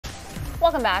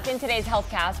Welcome back. In today's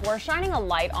Healthcast, we're shining a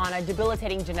light on a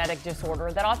debilitating genetic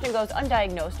disorder that often goes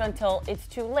undiagnosed until it's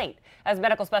too late. As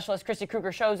medical specialist Kristi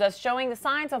Krueger shows us, showing the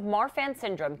signs of Marfan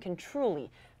syndrome can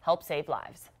truly help save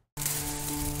lives.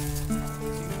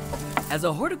 As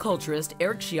a horticulturist,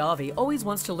 Eric Chiavi always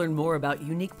wants to learn more about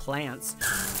unique plants.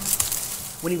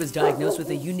 When he was diagnosed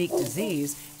with a unique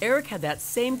disease, Eric had that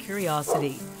same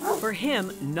curiosity. For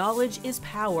him, knowledge is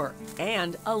power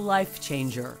and a life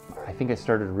changer. I think I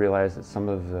started to realize that some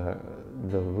of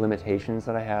the limitations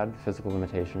that I had, physical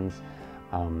limitations,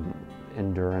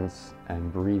 endurance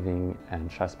and breathing and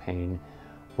chest pain,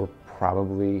 were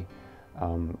probably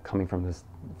coming from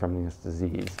this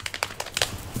disease.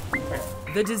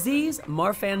 The disease,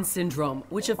 Marfan syndrome,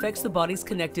 which affects the body's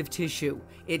connective tissue.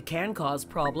 It can cause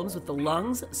problems with the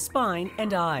lungs, spine,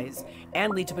 and eyes,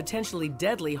 and lead to potentially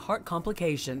deadly heart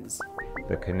complications.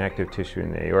 The connective tissue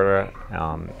in the aorta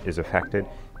is affected.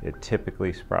 It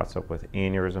typically sprouts up with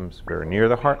aneurysms very near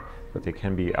the heart, but they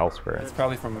can be elsewhere. It's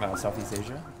probably from Southeast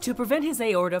Asia. To prevent his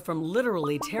aorta from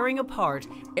literally tearing apart,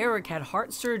 Eric had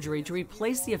heart surgery to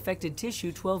replace the affected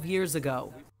tissue 12 years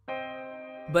ago.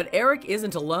 But Eric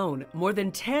isn't alone. More than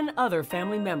 10 other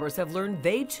family members have learned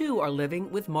they too are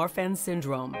living with Marfan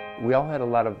syndrome. We all had a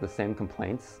lot of the same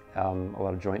complaints, a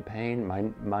lot of joint pain.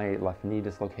 My left knee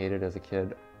dislocated as a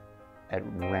kid at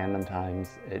random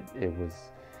times. It was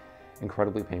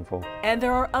incredibly painful. And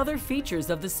there are other features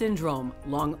of the syndrome: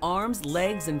 long arms,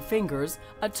 legs, and fingers,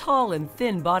 a tall and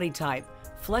thin body type,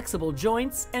 flexible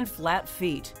joints, and flat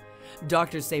feet.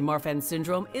 Doctors say Marfan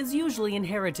syndrome is usually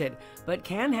inherited, but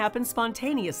can happen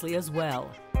spontaneously as well.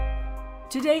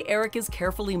 Today, Eric is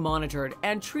carefully monitored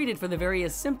and treated for the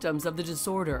various symptoms of the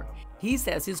disorder. He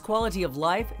says his quality of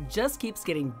life just keeps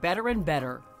getting better and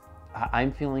better.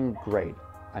 I'm feeling great.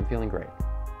 I'm feeling great.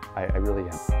 I really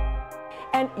am.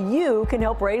 And you can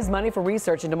help raise money for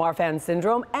research into Marfan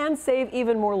syndrome and save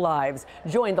even more lives.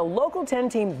 Join the Local 10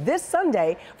 team this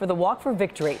Sunday for the Walk for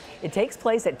Victory. It takes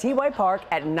place at TY Park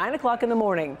at 9 o'clock in the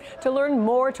morning. To learn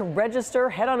more, to register,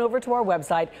 head on over to our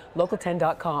website,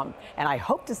 local10.com. And I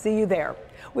hope to see you there.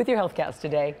 With your Healthcast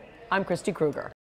today, I'm Kristi Krueger.